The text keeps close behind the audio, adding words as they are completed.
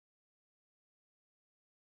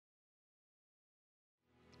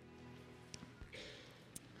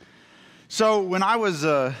So when I was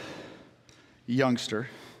a youngster,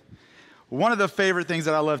 one of the favorite things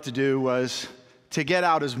that I loved to do was to get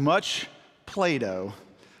out as much Play-Doh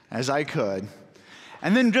as I could.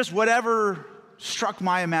 And then just whatever struck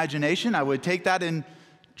my imagination, I would take that and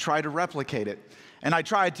try to replicate it. And I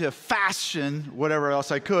tried to fashion whatever else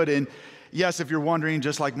I could. And yes, if you're wondering,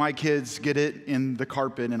 just like my kids get it in the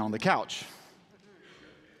carpet and on the couch.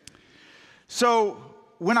 So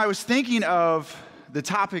when I was thinking of the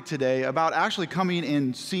topic today about actually coming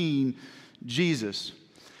and seeing Jesus,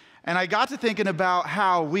 and I got to thinking about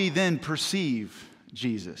how we then perceive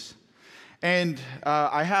Jesus. And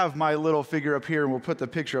I have my little figure up here, and we'll put the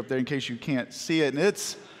picture up there in case you can't see it. And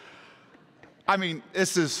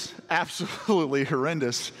this is absolutely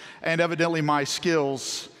horrendous. And evidently my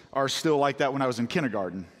skills are still like that when I was in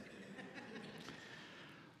kindergarten.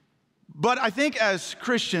 But I think as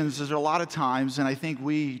Christians, there's a lot of times, and I think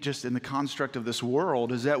we just in the construct of this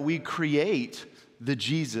world, is that we create the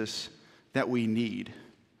Jesus that we need.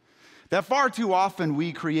 That far too often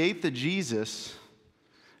we create the Jesus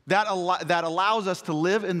that allows us to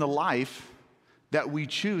live in the life that we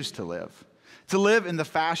choose to live in the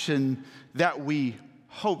fashion that we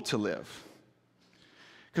hope to live.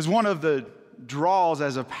 Because one of the draws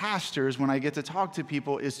as a pastor is when I get to talk to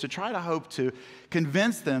people is to try to hope to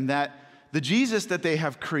convince them that the Jesus that they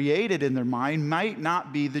have created in their mind might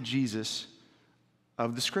not be the Jesus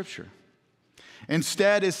of the Scripture.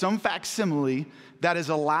 Instead, is some facsimile that is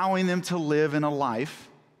allowing them to live in a life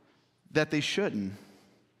that they shouldn't.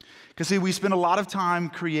 Because see, we spend a lot of time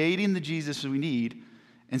creating the Jesus we need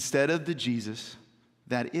instead of the Jesus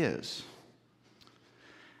that is.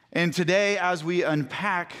 And today, as we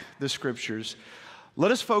unpack the Scriptures,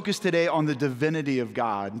 let us focus today on the divinity of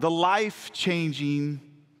God, the life-changing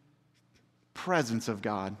presence of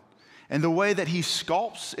God, and the way that He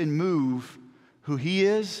sculpts and moves who He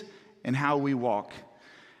is and how we walk.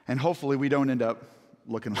 And hopefully we don't end up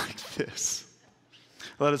looking like this.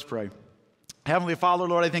 Let us pray. Heavenly Father,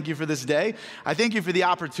 Lord, I thank you for this day. I thank you for the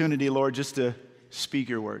opportunity, Lord, just to speak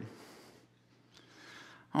your word.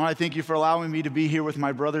 I want to thank you for allowing me to be here with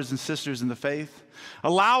my brothers and sisters in the faith,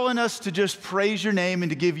 allowing us to just praise your name and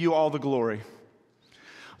to give you all the glory.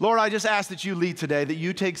 Lord, I just ask that you lead today, that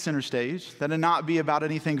you take center stage, that it not be about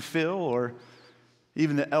anything Phil or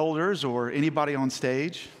even the elders or anybody on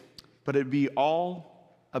stage, but it be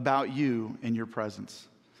all about you and your presence.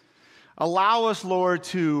 Allow us, Lord,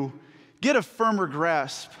 to get a firmer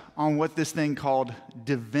grasp on what this thing called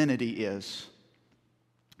divinity is,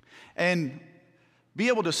 and be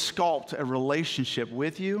able to sculpt a relationship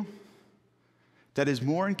with you that is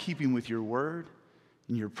more in keeping with your word,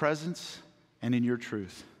 in your presence, and in your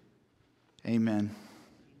truth. Amen.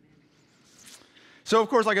 So, of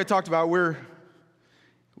course, like I talked about, we're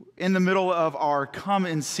in the middle of our Come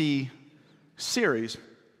and See series.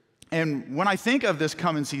 And when I think of this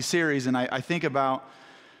Come and See series, and I think about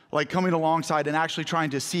like coming alongside and actually trying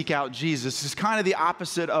to seek out Jesus, is kind of the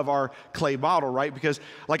opposite of our clay bottle, right? Because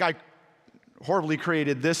like I horribly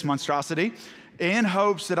created this monstrosity in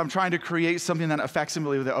hopes that I'm trying to create something that affects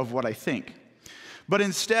facsimile of what I think. But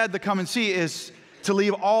instead, the Come and See is to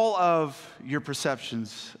leave all of your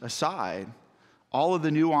perceptions aside, all of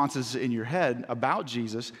the nuances in your head about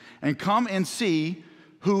Jesus, and come and see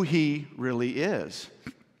who he really is.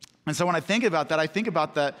 And so when I think about that, I think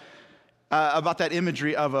about that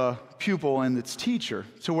imagery of a pupil and its teacher,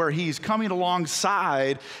 to where he's coming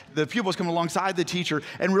alongside, the pupil's coming alongside the teacher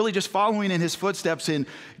and really just following in his footsteps and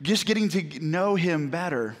just getting to know him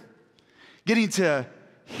better, getting to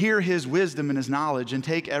hear his wisdom and his knowledge and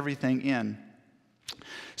take everything in.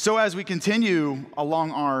 So as we continue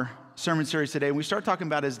along our sermon series today, and we start talking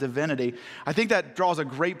about his divinity, I think that draws a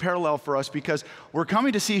great parallel for us because we're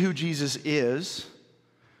coming to see who Jesus is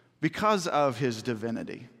because of his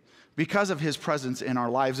divinity, because of his presence in our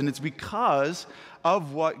lives. And it's because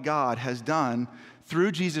of what God has done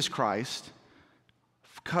through Jesus Christ,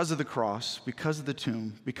 because of the cross, because of the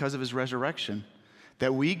tomb, because of his resurrection,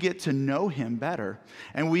 that we get to know him better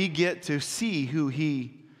and we get to see who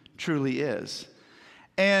he truly is.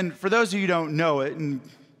 And for those of you who don't know it, and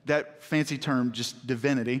that fancy term, just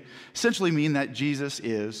divinity, essentially mean that Jesus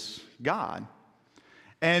is God.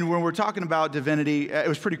 And when we're talking about divinity, it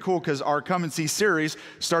was pretty cool because our Come and See series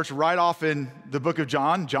starts right off in the book of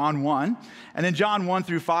John, John 1. And in John 1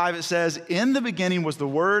 through 5, it says, "In the beginning was the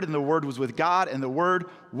Word, and the Word was with God, and the Word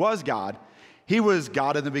was God. He was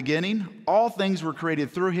God in the beginning. All things were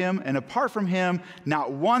created through him, and apart from him,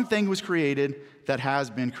 not one thing was created that has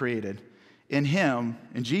been created. In him,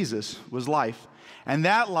 in Jesus, was life. And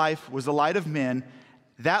that life was the light of men.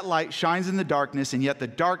 That light shines in the darkness, and yet the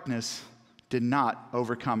darkness did not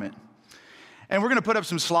overcome it." And we're going to put up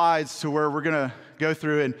some slides to where we're going to go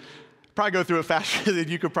through and probably go through it faster than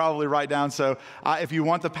you could probably write down. So if you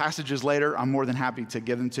want the passages later, I'm more than happy to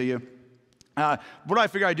give them to you. What I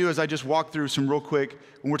figure I do is I just walk through some real quick.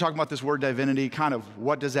 When we're talking about this word divinity, kind of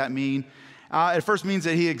what does that mean? It first means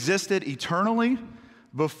that he existed eternally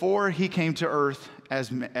before he came to earth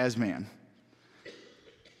as man.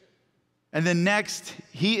 And then next,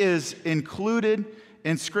 he is included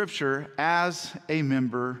in Scripture as a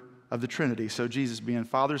member of the Trinity. So Jesus being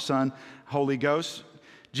Father, Son, Holy Ghost,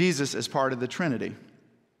 Jesus is part of the Trinity.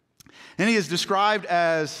 And he is described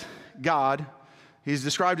as God. He's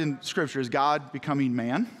described in Scripture as God becoming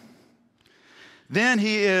man. Then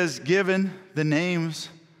he is given a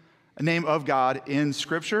name of God in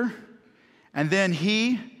Scripture. And then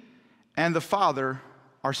he and the Father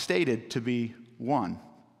are stated to be one.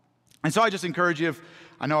 And so I just encourage you,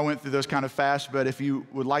 I know I went through those kind of fast, but if you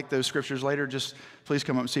would like those scriptures later, just please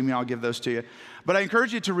come up and see me. I'll give those to you. But I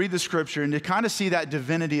encourage you to read the Scripture and to kind of see that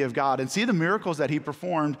divinity of God and see the miracles that he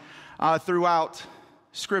performed throughout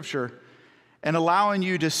Scripture, and allowing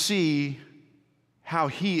you to see how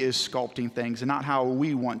he is sculpting things and not how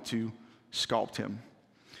we want to sculpt him.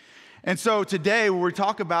 And so today, when we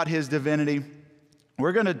talk about his divinity,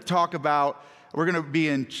 we're going to be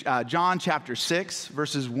in John chapter 6,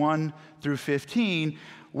 verses 1 through 15,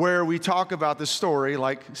 where we talk about the story,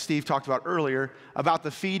 like Steve talked about earlier, about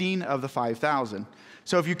the feeding of the 5,000.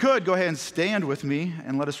 So if you could, go ahead and stand with me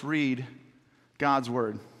and let us read God's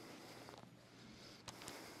word.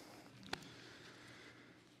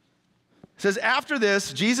 It says, after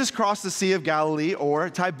this, Jesus crossed the Sea of Galilee, or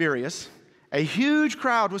Tiberias. A huge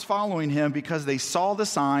crowd was following him because they saw the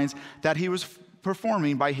signs that he was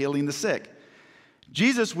performing by healing the sick.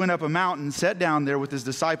 Jesus went up a mountain and sat down there with his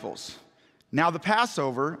disciples. Now the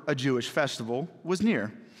Passover, a Jewish festival, was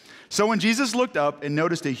near. So when Jesus looked up and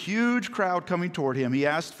noticed a huge crowd coming toward him, he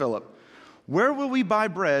asked Philip, "Where will we buy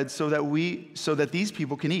bread so that these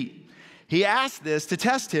people can eat?" He asked this to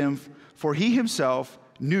test him, for he himself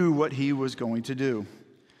knew what he was going to do.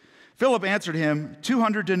 Philip answered him,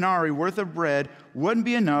 200 denarii worth of bread wouldn't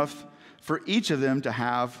be enough for each of them to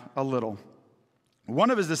have a little.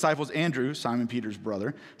 One of his disciples, Andrew, Simon Peter's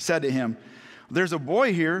brother, said to him, "There's a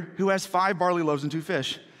boy here who has 5 barley loaves and 2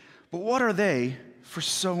 fish. But what are they for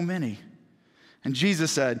so many?" And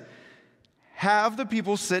Jesus said, "Have the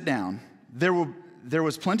people sit down." There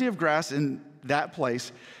was plenty of grass in that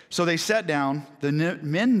place. So they sat down. The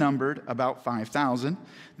men numbered about 5,000.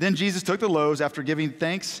 Then Jesus took the loaves. After giving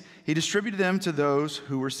thanks, he distributed them to those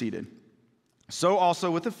who were seated. So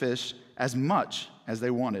also with the fish, as much as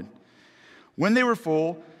they wanted. When they were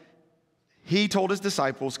full, he told his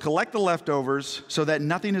disciples, "Collect the leftovers so that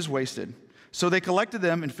nothing is wasted." So they collected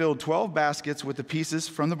them and filled 12 baskets with the pieces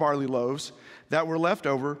from the barley loaves that were left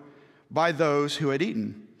over by those who had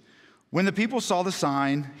eaten. When the people saw the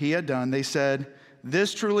sign he had done, they said,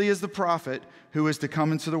 "This truly is the prophet who is to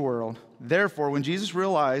come into the world." Therefore, when Jesus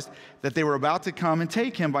realized that they were about to come and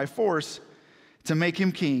take him by force to make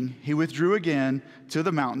him king, he withdrew again to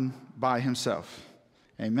the mountain by himself.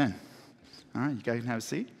 Amen. All right, you guys can have a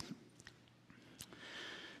seat.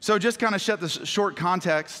 So just kind of set the short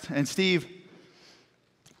context, and Steve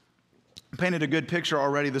painted a good picture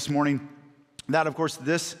already this morning that, of course,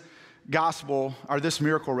 this gospel, or this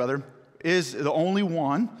miracle rather, is the only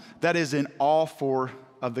one that is in all 4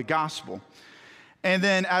 of the gospel. And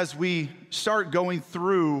then as we start going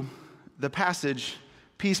through the passage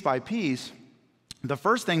piece by piece, the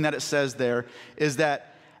first thing that it says there is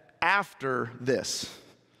that after this.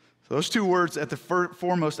 So those 2 words at the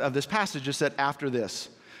foremost of this passage just said after this.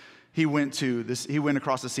 He went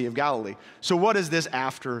across the Sea of Galilee. So what is this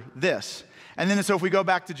after this? And then so if we go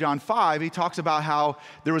back to John 5, he talks about how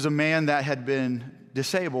there was a man that had been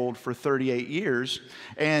disabled for 38 years,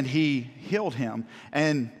 and he healed him.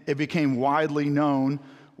 And it became widely known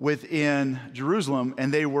within Jerusalem,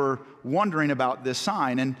 and they were wondering about this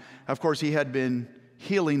sign. And of course, he had been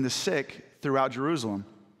healing the sick throughout Jerusalem.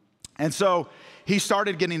 And so he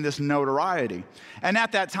started getting this notoriety. And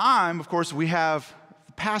at that time, of course, we have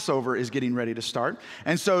Passover is getting ready to start.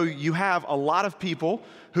 And so you have a lot of people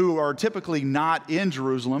who are typically not in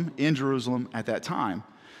Jerusalem at that time.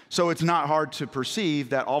 So it's not hard to perceive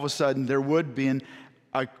that all of a sudden there would be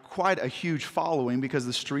quite a huge following because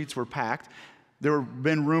the streets were packed. There have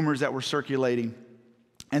been rumors that were circulating.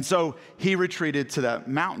 And so he retreated to that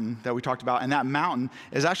mountain that we talked about, and that mountain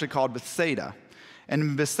is actually called Bethsaida. And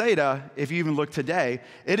in Bethsaida, if you even look today,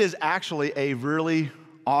 it is actually a really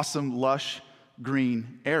awesome, lush,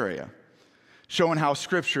 green area, showing how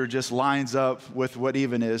Scripture just lines up with what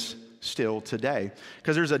even is still today.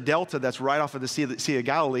 Because there's a delta that's right off of the Sea of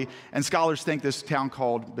Galilee, and scholars think this town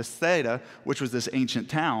called Bethsaida, which was this ancient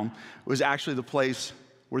town, was actually the place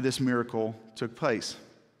where this miracle took place.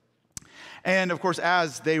 And of course,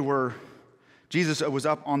 as Jesus was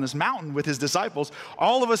up on this mountain with his disciples,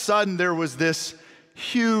 all of a sudden there was this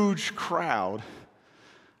huge crowd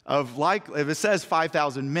of, like, if it says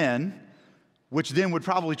 5,000 men, which then would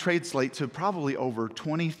probably translate to probably over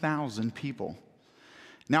 20,000 people.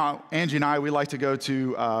 Now, Angie and I, we like to go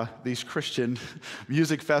to these Christian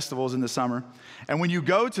music festivals in the summer. And when you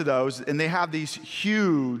go to those, and they have these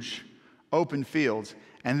huge open fields,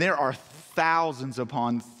 and there are thousands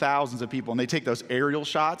upon thousands of people, and they take those aerial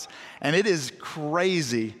shots, and it is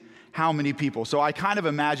crazy how many people. So I kind of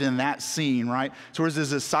imagine that scene, right? So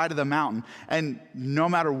there's this side of the mountain, and no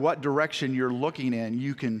matter what direction you're looking in,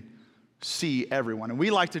 you can see everyone. And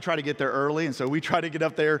we like to try to get there early, and so we try to get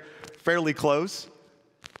up there fairly close.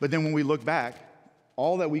 But then when we look back,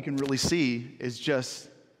 all that we can really see is just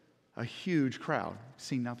a huge crowd,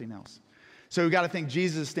 see nothing else. So we got to think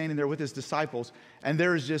Jesus is standing there with his disciples, and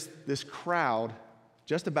there is just this crowd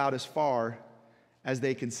just about as far as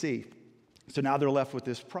they can see. So now they're left with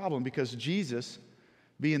this problem because Jesus,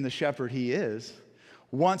 being the shepherd he is,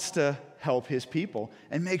 wants to help his people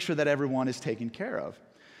and make sure that everyone is taken care of.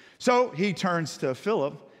 So he turns to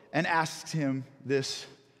Philip and asks him this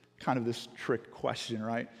trick question,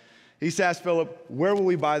 right? He says, Philip, where will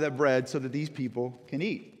we buy that bread so that these people can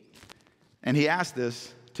eat? And he asked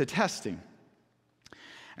this to test him.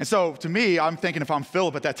 And so to me, I'm thinking if I'm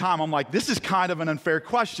Philip at that time, I'm like, this is kind of an unfair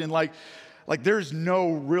question. Like there's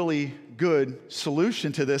no really good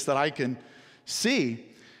solution to this that I can see.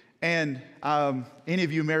 And any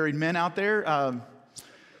of you married men out there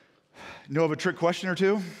know of a trick question or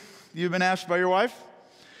two you've been asked by your wife?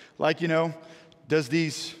 Like, does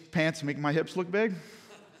these pants make my hips look big?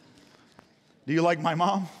 Do you like my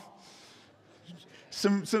mom?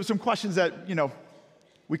 Some questions that,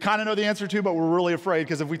 we kind of know the answer to, but we're really afraid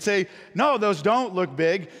because if we say, no, those don't look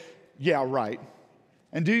big, yeah, right.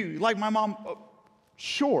 And do you like my mom? Oh,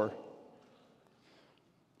 sure.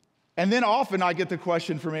 And then often I get the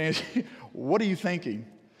question from Angie, what are you thinking?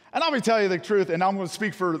 And I'm going to tell you the truth, and I'm going to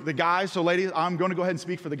speak for the guys. So ladies, I'm going to go ahead and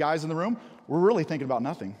speak for the guys in the room. We're really thinking about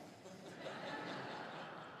nothing.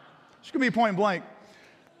 It's going to be point blank.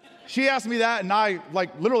 She asked me that, and I,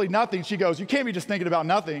 literally nothing. She goes, you can't be just thinking about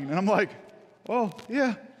nothing. And I'm like, well,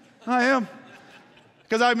 yeah, I am.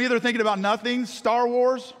 Because I'm either thinking about nothing, Star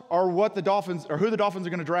Wars, or who the Dolphins are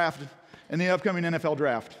going to draft in the upcoming NFL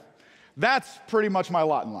draft. That's pretty much my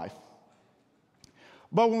lot in life.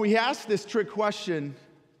 But when we ask this trick question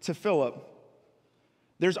to Philip,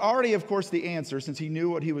 there's already, of course, the answer, since he knew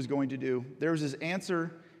what he was going to do. There's his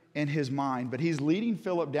answer in his mind, but he's leading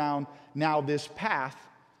Philip down now this path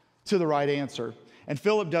to the right answer. And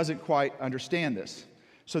Philip doesn't quite understand this.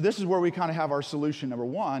 So this is where we kind of have our solution. Number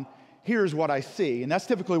one, here's what I see. And that's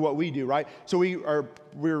typically what we do, right? So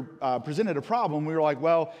we're presented a problem. We were like,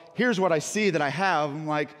 well, here's what I see that I have. I'm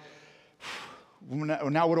like,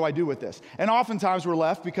 now what do I do with this? And oftentimes we're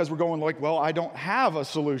left because we're going like, well, I don't have a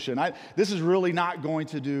solution. This is really not going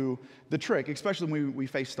to do the trick, especially when we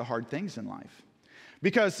face the hard things in life.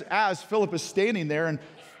 Because as Philip is standing there and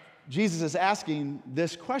Jesus is asking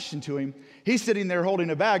this question to him, he's sitting there holding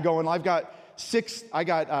a bag going, I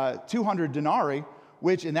got 200 denarii,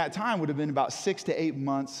 which in that time would have been about 6 to 8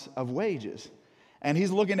 months of wages. And he's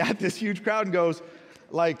looking at this huge crowd and goes,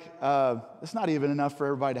 it's not even enough for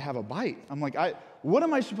everybody to have a bite. I'm like, what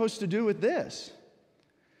am I supposed to do with this?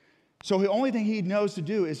 So the only thing he knows to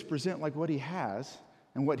do is present what he has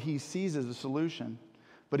and what he sees as a solution.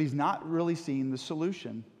 But he's not really seeing the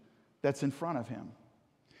solution that's in front of him.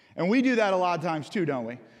 And we do that a lot of times too, don't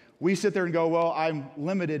we? We sit there and go, well, I'm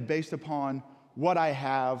limited based upon what I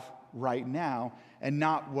have right now and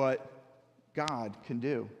not what God can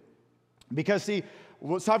do. Because see,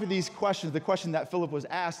 what's type of these questions, the question that Philip was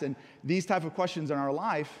asked, and these type of questions in our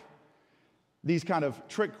life, these kind of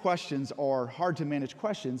trick questions or hard to manage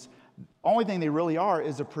questions, only thing they really are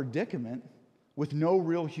is a predicament with no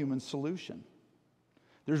real human solution.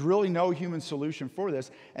 There's really no human solution for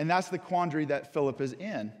this, and that's the quandary that Philip is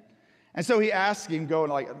in. And so he asks him,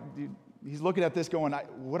 he's looking at this going,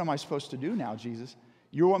 what am I supposed to do now, Jesus?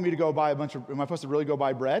 You want me to go buy am I supposed to really go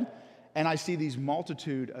buy bread? And I see these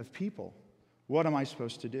multitude of people. What am I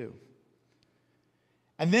supposed to do?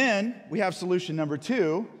 And then we have solution number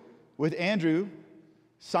 2 with Andrew,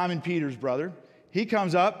 Simon Peter's brother. He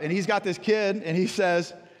comes up and he's got this kid and he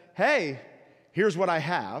says, hey, here's what I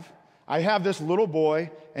have. I have this little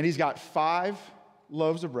boy and he's got 5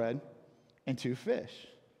 loaves of bread and 2 fish.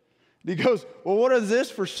 And he goes, well, what is this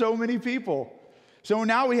for so many people? So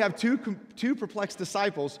now we have two perplexed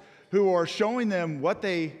disciples who are showing them what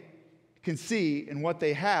they can see and what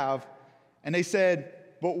they have. And they said,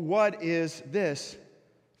 but what is this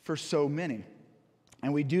for so many?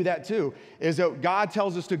 And we do that too, is that God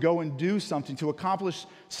tells us to go and do something, to accomplish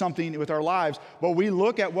something with our lives. But we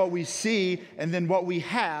look at what we see and then what we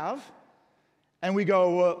have, and we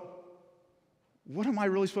go, well, what am I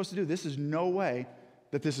really supposed to do? This is no way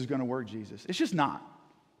that this is going to work, Jesus. It's just not.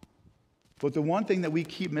 But the one thing that we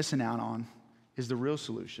keep missing out on is the real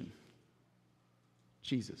solution.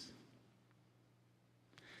 Jesus.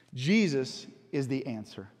 Jesus is the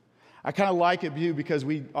answer. I kind of like it, because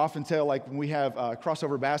we often tell, like when we have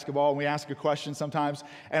crossover basketball and we ask a question sometimes,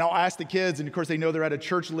 and I'll ask the kids, and of course they know they're at a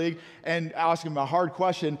church league, and I'll ask them a hard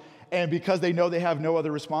question, and because they know they have no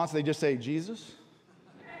other response, they just say, Jesus?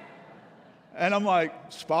 And I'm like,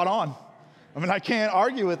 spot on. I mean, I can't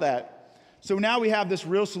argue with that. So now we have this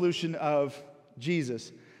real solution of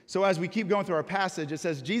Jesus. So as we keep going through our passage, it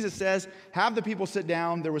says, Jesus says, have the people sit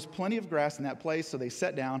down. There was plenty of grass in that place, so they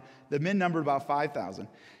sat down. The men numbered about 5,000.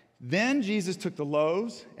 Then Jesus took the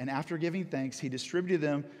loaves, and after giving thanks, he distributed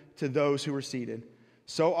them to those who were seated.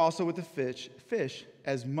 So also with the fish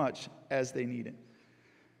as much as they needed.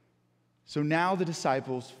 So now the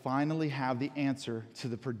disciples finally have the answer to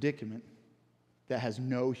the predicament that has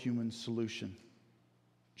no human solution.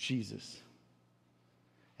 Jesus.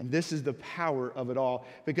 And this is the power of it all.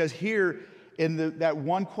 Because here in that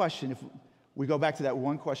one question, if we go back to that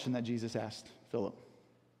one question that Jesus asked Philip,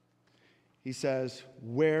 he says,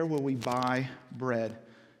 where will we buy bread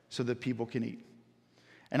so that people can eat?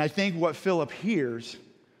 And I think what Philip hears,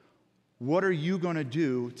 what are you going to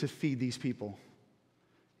do to feed these people?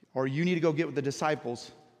 Or you need to go get with the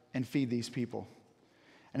disciples and feed these people.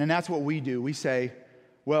 And then that's what we do. We say,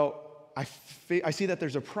 well, I see that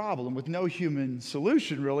there's a problem with no human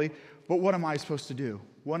solution, really, but what am I supposed to do?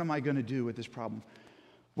 What am I going to do with this problem?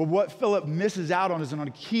 But what Philip misses out on is on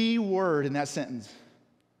a key word in that sentence.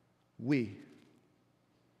 We.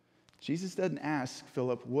 Jesus doesn't ask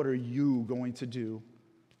Philip, what are you going to do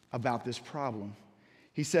about this problem?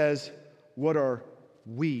 He says, what are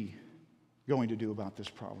we going to do about this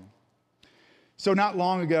problem? So not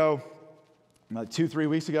long ago, 2-3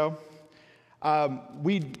 weeks ago,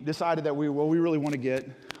 we decided that we really want to get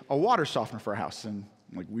a water softener for our house, and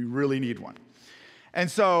we really need one. And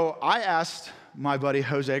so I asked my buddy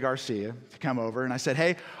Jose Garcia to come over, and I said,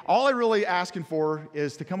 hey, all I'm really asking for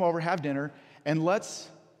is to come over, have dinner, and let's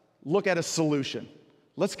look at a solution.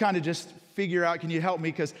 Let's kind of just figure out, can you help me?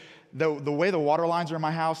 Because the way the water lines are in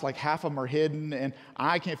my house, like half of them are hidden, and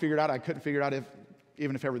I can't figure it out. I couldn't figure it out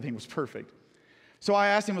even if everything was perfect. So I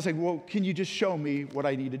asked him, I was like, well, can you just show me what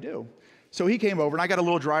I need to do? So he came over, and I got a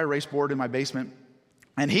little dry erase board in my basement,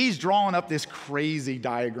 and he's drawing up this crazy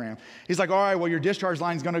diagram. He's like, all right, well, your discharge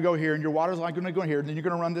line is going to go here, and your water line is going to go here, and then you're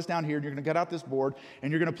going to run this down here, and you're going to cut out this board,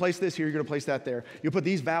 and you're going to place this here, you're going to place that there. You put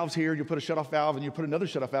these valves here, you put a shutoff valve, and you put another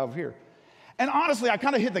shutoff valve here. And honestly, I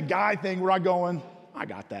kind of hit the guy thing where I'm going, I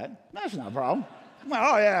got that. That's not a problem. I'm like,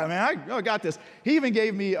 oh, yeah, man, I got this. He even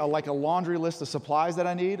gave me a laundry list of supplies that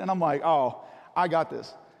I need, and I'm like, oh, I got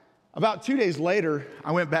this. About 2 days later,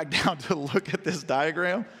 I went back down to look at this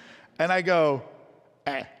diagram, and I go,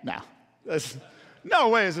 no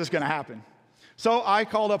way is this going to happen. So I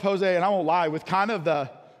called up Jose, and I won't lie, with kind of the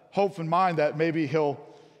hope in mind that maybe he'll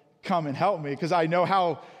come and help me, because I know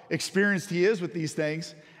how experienced he is with these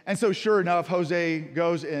things. And so sure enough, Jose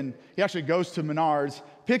goes to Menards,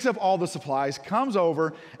 picks up all the supplies, comes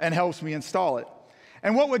over, and helps me install it.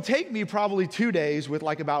 And what would take me probably 2 days with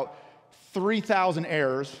about 3,000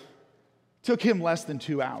 errors took him less than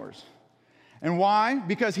 2 hours. And why?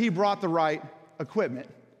 Because he brought the right equipment.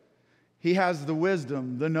 He has the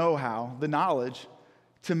wisdom, the know-how, the knowledge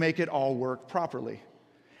to make it all work properly.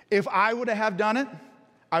 If I would have done it,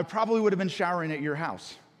 I probably would have been showering at your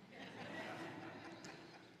house.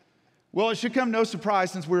 Well, it should come no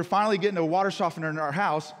surprise, since we were finally getting a water softener in our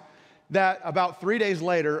house, that about 3 days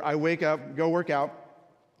later, I wake up, go work out,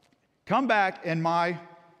 come back, and my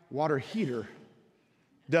water heater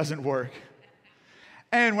doesn't work.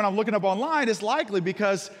 And when I'm looking up online, it's likely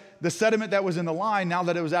because the sediment that was in the line, now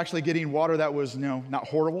that it was actually getting water that was, not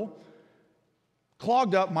horrible,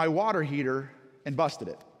 clogged up my water heater and busted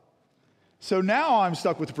it. So now I'm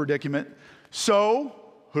stuck with the predicament. So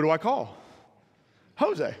who do I call?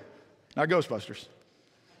 Jose, not Ghostbusters.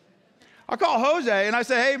 I call Jose and I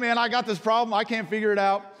say, hey man, I got this problem. I can't figure it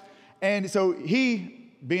out. And so he,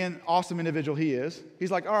 being an awesome individual he is,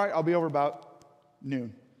 he's like, all right, I'll be over about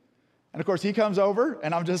noon. And of course he comes over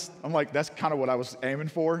and I'm like, that's kind of what I was aiming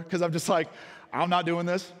for, because I'm just like, I'm not doing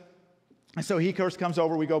this. And so he, of course, comes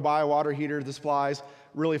over. We go buy a water heater, the supplies,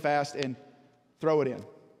 really fast, and throw it in.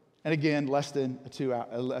 And again, less than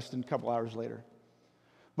a couple hours later.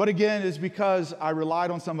 But again, it's because I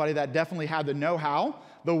relied on somebody that definitely had the know-how,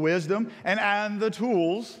 the wisdom, and the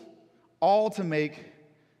tools, all to make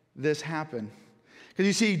this happen. Because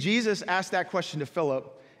you see, Jesus asked that question to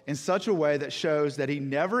Philip in such a way that shows that he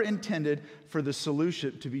never intended for the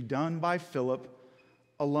solution to be done by Philip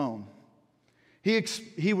alone.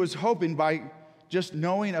 He was hoping by just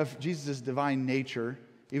knowing of Jesus' divine nature,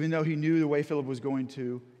 even though he knew the way Philip was going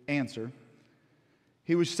to answer,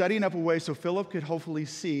 he was setting up a way so Philip could hopefully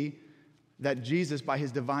see that Jesus, by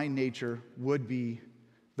his divine nature, would be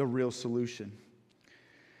the real solution.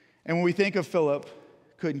 And when we think of Philip,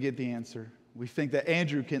 couldn't get the answer. We think that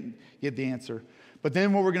Andrew couldn't get the answer. But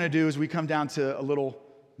then what we're going to do is we come down to a little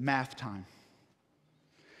math time.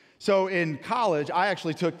 So in college, I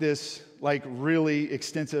actually took this really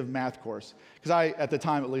extensive math course because I, at the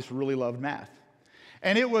time at least, really loved math.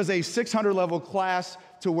 And it was a 600 level class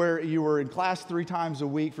to where you were in class 3 times a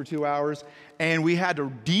week for 2 hours, and we had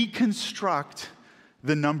to deconstruct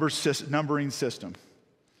the numbering system.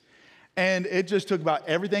 And it just took about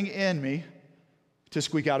everything in me to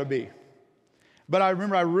squeak out a B. But I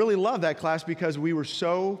remember I really loved that class because we were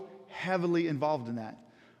so heavily involved in that.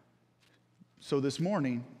 So this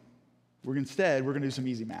morning, we're going to do some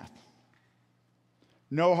easy math.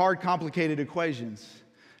 No hard, complicated equations.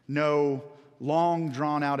 No long,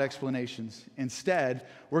 drawn-out explanations. Instead,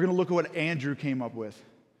 we're going to look at what Andrew came up with.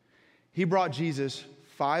 He brought Jesus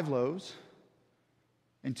 5 loaves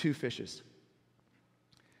and 2 fishes.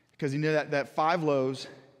 Because he knew that 5 loaves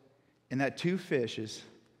and that 2 fishes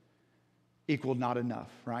equaled not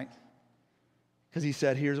enough, right? Because he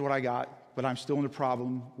said, here's what I got, but I'm still in a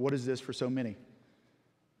problem. What is this for so many?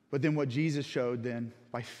 But then what Jesus showed then,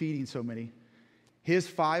 by feeding so many, his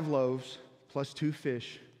 5 loaves plus 2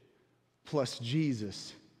 fish plus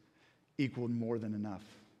Jesus equaled more than enough.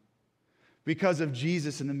 Because of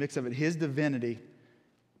Jesus in the mix of it, his divinity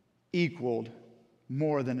equaled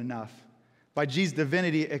more than enough. By Jesus'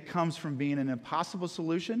 divinity, it comes from being an impossible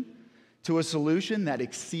solution to a solution that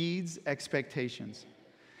exceeds expectations.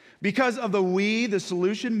 Because of the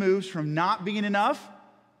solution moves from not being enough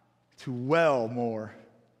to well more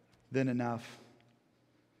than enough.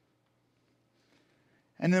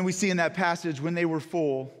 And then we see in that passage, when they were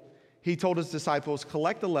full, he told his disciples,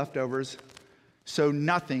 collect the leftovers so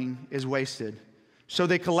nothing is wasted. So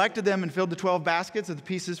they collected them and filled the 12 baskets of the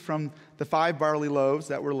pieces from the 5 barley loaves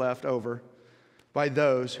that were left over by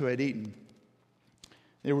those who had eaten.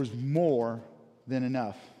 There was more than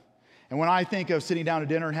enough. And when I think of sitting down to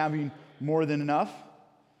dinner and having more than enough,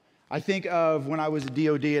 I think of when I was at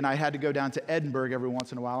DOD and I had to go down to Edinburgh every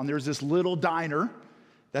once in a while, and there's this little diner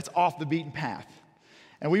that's off the beaten path.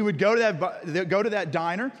 And we would go to that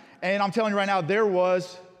diner, and I'm telling you right now, there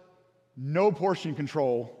was no portion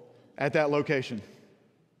control at that location.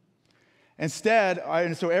 Instead,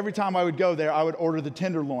 so every time I would go there, I would order the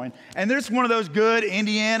tenderloin. And there's one of those good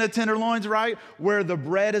Indiana tenderloins, right? Where the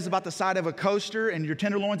bread is about the size of a coaster and your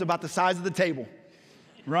tenderloin's about the size of the table,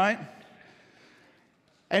 right?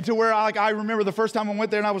 And to where I remember the first time I went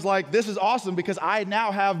there and I was like, this is awesome because I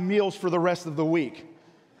now have meals for the rest of the week.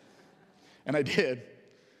 And I did.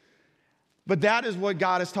 But that is what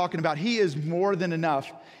God is talking about. He is more than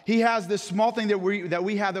enough. He has this small thing that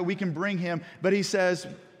we have that we can bring him, but he says,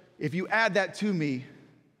 if you add that to me,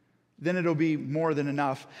 then it'll be more than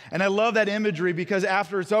enough. And I love that imagery because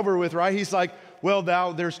after it's over with, right, he's like, well,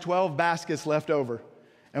 now there's 12 baskets left over.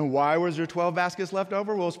 And why was there 12 baskets left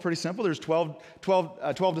over? Well, it's pretty simple. There's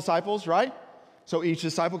 12 disciples, right? So each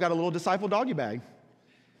disciple got a little disciple doggy bag.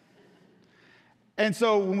 And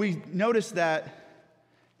so when we notice that,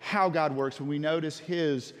 how God works, when we notice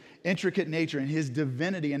his intricate nature and his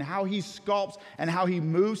divinity and how he sculpts and how he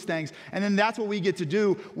moves things, and then that's what we get to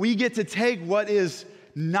do. We get to take what is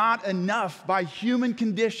not enough by human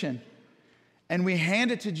condition and we hand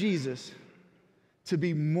it to Jesus to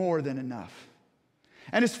be more than enough.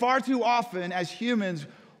 And it's far too often as humans,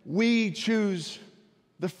 we choose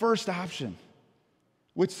the first option,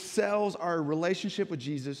 which sells our relationship with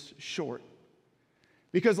Jesus short.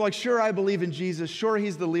 Because sure, I believe in Jesus. Sure,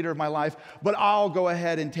 he's the leader of my life. But I'll go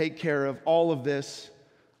ahead and take care of all of this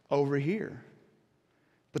over here.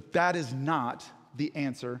 But that is not the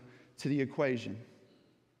answer to the equation.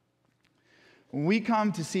 When we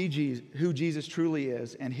come to see Jesus, who Jesus truly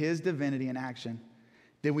is and his divinity in action,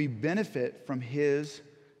 then we benefit from his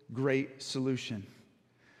great solution.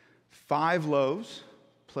 5 loaves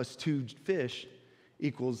plus 2 fish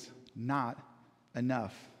equals not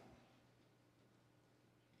enough.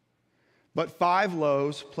 But 5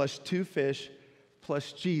 loaves plus 2 fish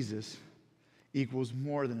plus Jesus equals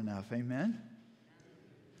more than enough. Amen?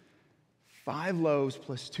 5 loaves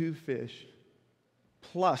plus 2 fish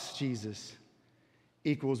plus Jesus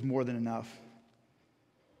equals more than enough.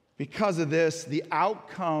 Because of this, the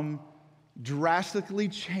outcome drastically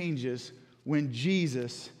changes when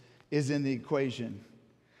Jesus is in the equation.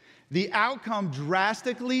 The outcome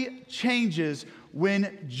drastically changes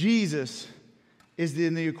when Jesus is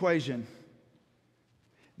in the equation.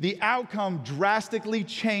 The outcome drastically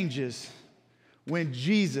changes when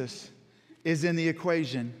Jesus is in the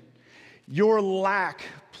equation. Your lack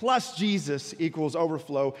plus Jesus equals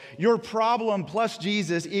overflow. Your problem plus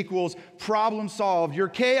Jesus equals problem solved. Your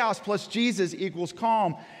chaos plus Jesus equals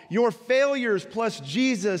calm. Your failures plus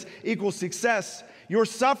Jesus equals success. Your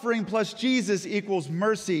suffering plus Jesus equals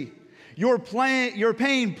mercy. Your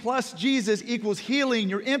pain plus Jesus equals healing.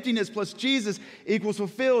 Your emptiness plus Jesus equals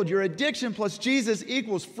fulfilled. Your addiction plus Jesus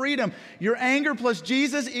equals freedom. Your anger plus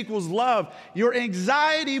Jesus equals love. Your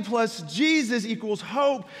anxiety plus Jesus equals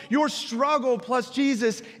hope. Your struggle plus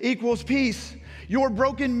Jesus equals peace. Your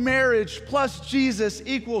broken marriage plus Jesus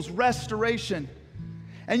equals restoration.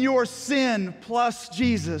 And your sin plus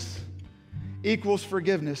Jesus equals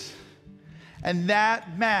forgiveness. And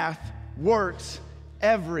that math works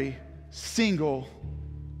every single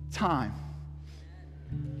time.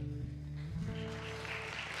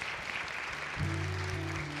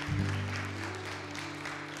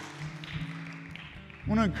 I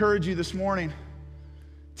want to encourage you this morning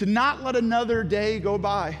to not let another day go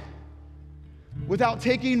by without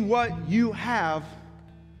taking what you have,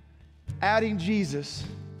 adding Jesus,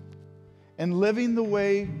 and living the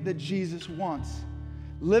way that Jesus wants,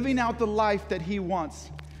 living out the life that He wants.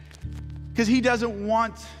 Because He doesn't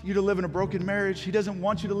want you to live in a broken marriage. He doesn't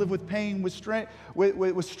want you to live with pain, with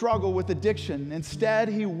struggle, with addiction. Instead,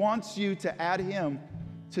 He wants you to add Him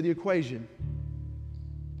to the equation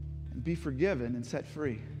and be forgiven and set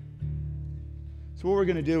free. So what we're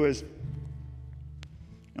going to do is,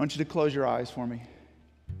 I want you to close your eyes for me.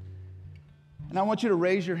 And I want you to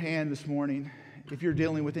raise your hand this morning if you're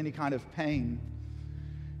dealing with any kind of pain,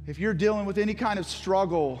 if you're dealing with any kind of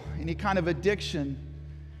struggle, any kind of addiction,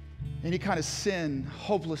 any kind of sin,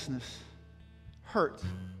 hopelessness, hurt.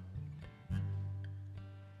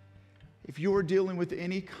 If you're dealing with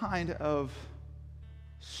any kind of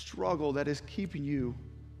struggle that is keeping you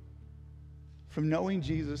from knowing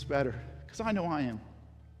Jesus better, because I know I am.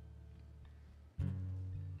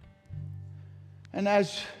 And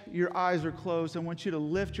as your eyes are closed, I want you to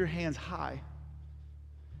lift your hands high.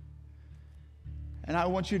 And I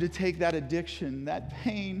want you to take that addiction, that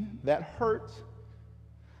pain, that hurt,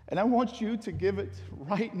 and I want you to give it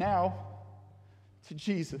right now to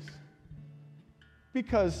Jesus.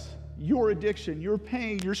 Because your addiction, your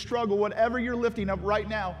pain, your struggle, whatever you're lifting up right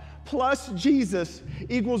now, plus Jesus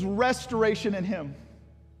equals restoration in Him.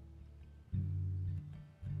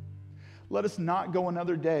 Let us not go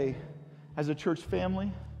another day as a church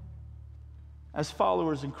family, as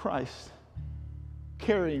followers in Christ,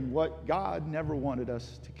 carrying what God never wanted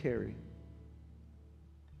us to carry.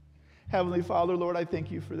 Heavenly Father, Lord, I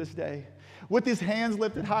thank You for this day. With these hands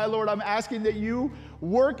lifted high, Lord, I'm asking that You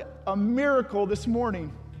work a miracle this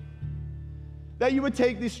morning. That You would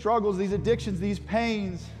take these struggles, these addictions, these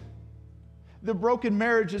pains, the broken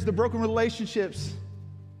marriages, the broken relationships,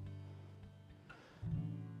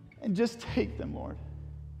 and just take them, Lord.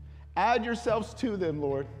 Add Yourselves to them,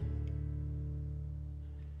 Lord.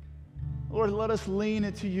 Lord, let us lean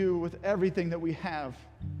into You with everything that we have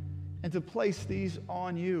and to place these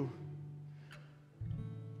on You.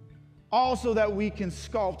 Also that we can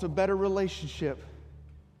sculpt a better relationship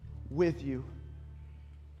with You.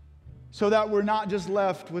 So that we're not just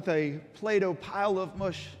left with a Play-Doh pile of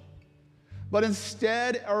mush, but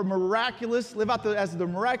instead are miraculous, live out as the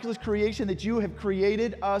miraculous creation that You have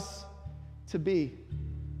created us to be.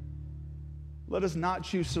 Let us not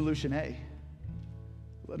choose solution A.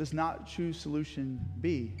 Let us not choose solution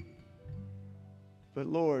B. But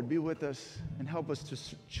Lord, be with us and help us to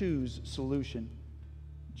choose solution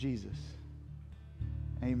Jesus.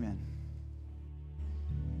 Amen.